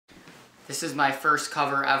This is my first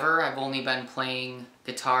cover ever. I've only been playing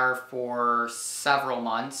guitar for several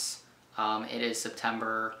months. It is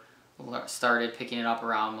September. Started picking it up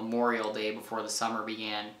around Memorial Day before the summer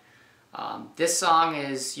began. This song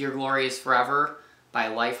is Your Glory is Forever by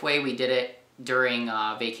Lifeway. We did it during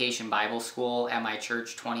Vacation Bible School at my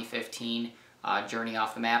church 2015, Journey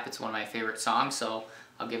Off the Map. It's one of my favorite songs, so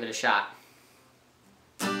I'll give it a shot.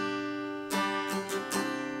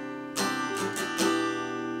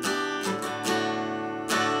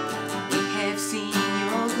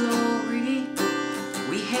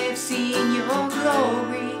 Seen your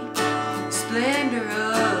glory, splendor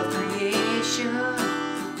of creation,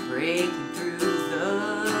 breaking through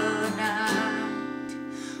the night.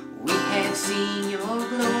 We have seen your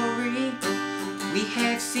glory, we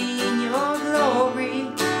have seen your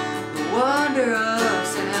glory, the wonder of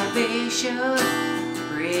salvation,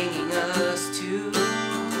 bringing us to life.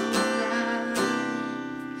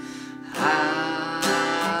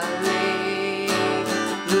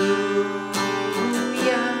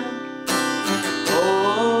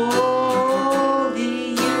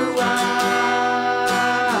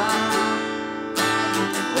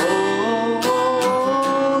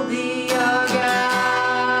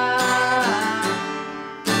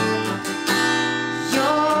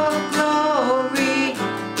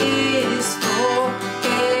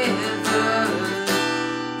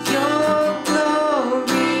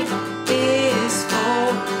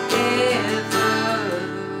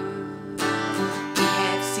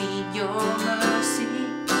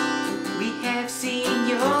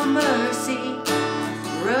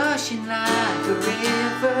 Rushing like a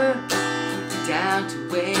river down to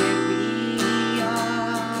where we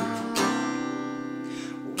are.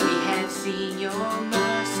 We have seen your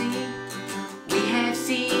mercy, we have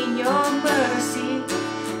seen your mercy,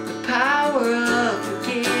 the power of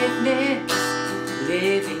forgiveness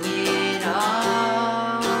living in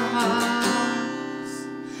our hearts.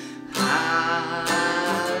 Hallelujah.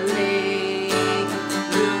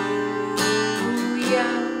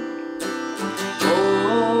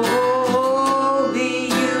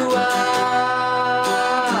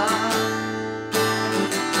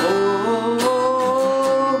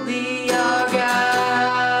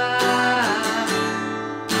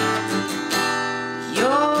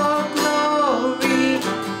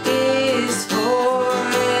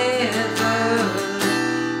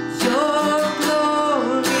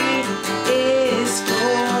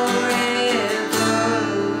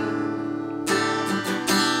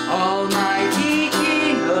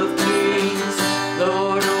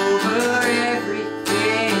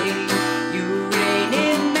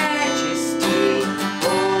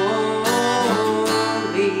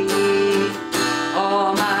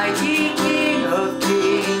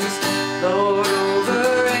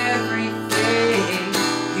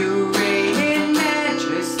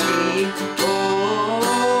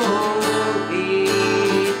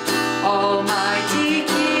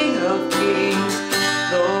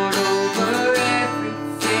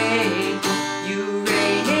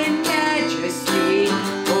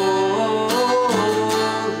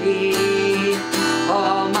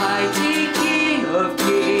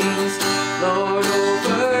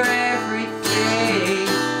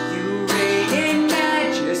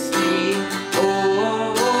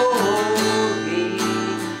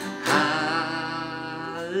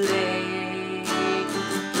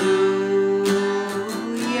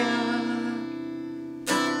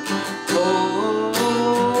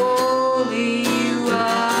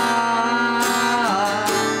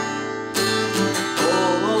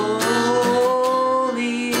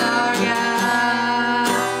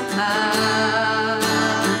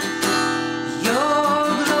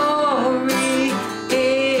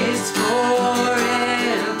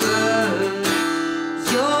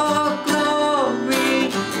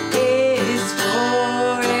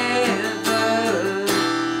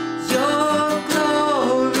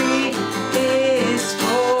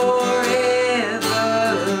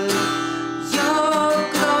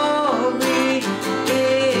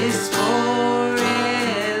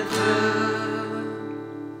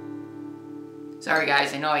 Sorry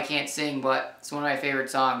guys, I know I can't sing, but it's one of my favorite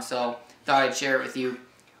songs, so thought I'd share it with you.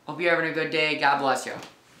 Hope you're having a good day. God bless you.